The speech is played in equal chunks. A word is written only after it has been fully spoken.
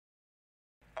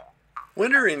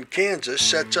Winter in Kansas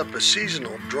sets up a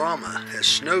seasonal drama as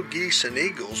snow geese and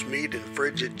eagles meet in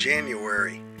frigid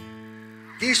January.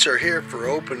 Geese are here for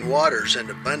open waters and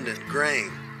abundant grain.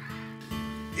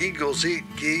 Eagles eat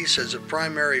geese as a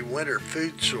primary winter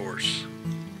food source.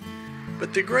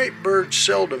 But the great birds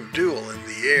seldom duel in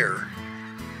the air.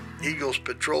 Eagles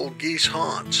patrol geese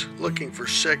haunts, looking for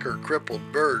sick or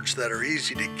crippled birds that are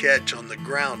easy to catch on the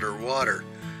ground or water.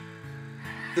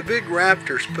 The big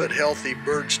raptors put healthy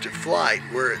birds to flight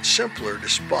where it's simpler to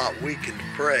spot weakened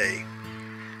prey,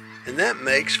 and that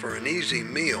makes for an easy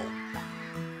meal.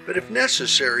 But if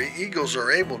necessary, eagles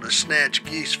are able to snatch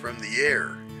geese from the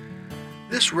air.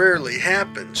 This rarely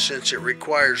happens since it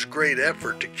requires great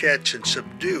effort to catch and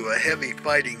subdue a heavy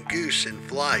fighting goose in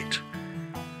flight.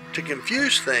 To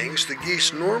confuse things, the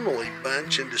geese normally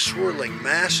bunch into swirling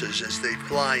masses as they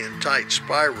fly in tight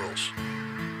spirals.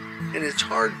 And it's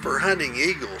hard for hunting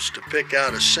eagles to pick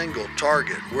out a single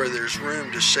target where there's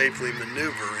room to safely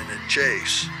maneuver in a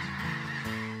chase.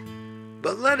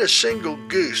 But let a single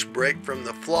goose break from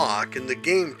the flock and the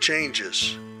game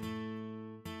changes.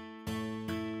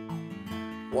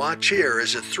 Watch here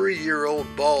as a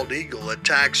 3-year-old bald eagle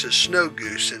attacks a snow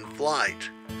goose in flight.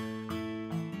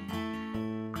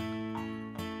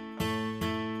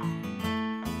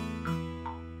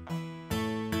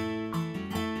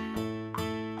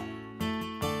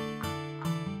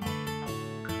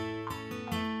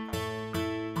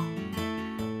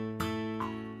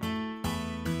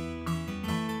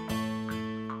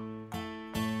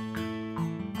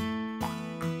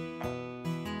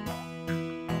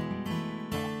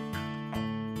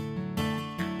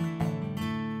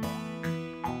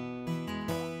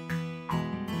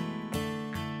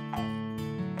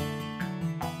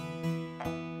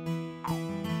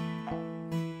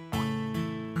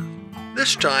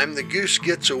 This time the goose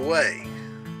gets away,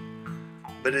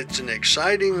 but it's an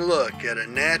exciting look at a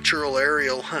natural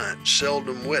aerial hunt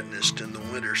seldom witnessed in the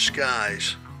winter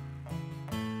skies.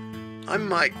 I'm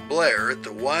Mike Blair at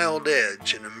the Wild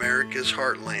Edge in America's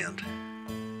heartland.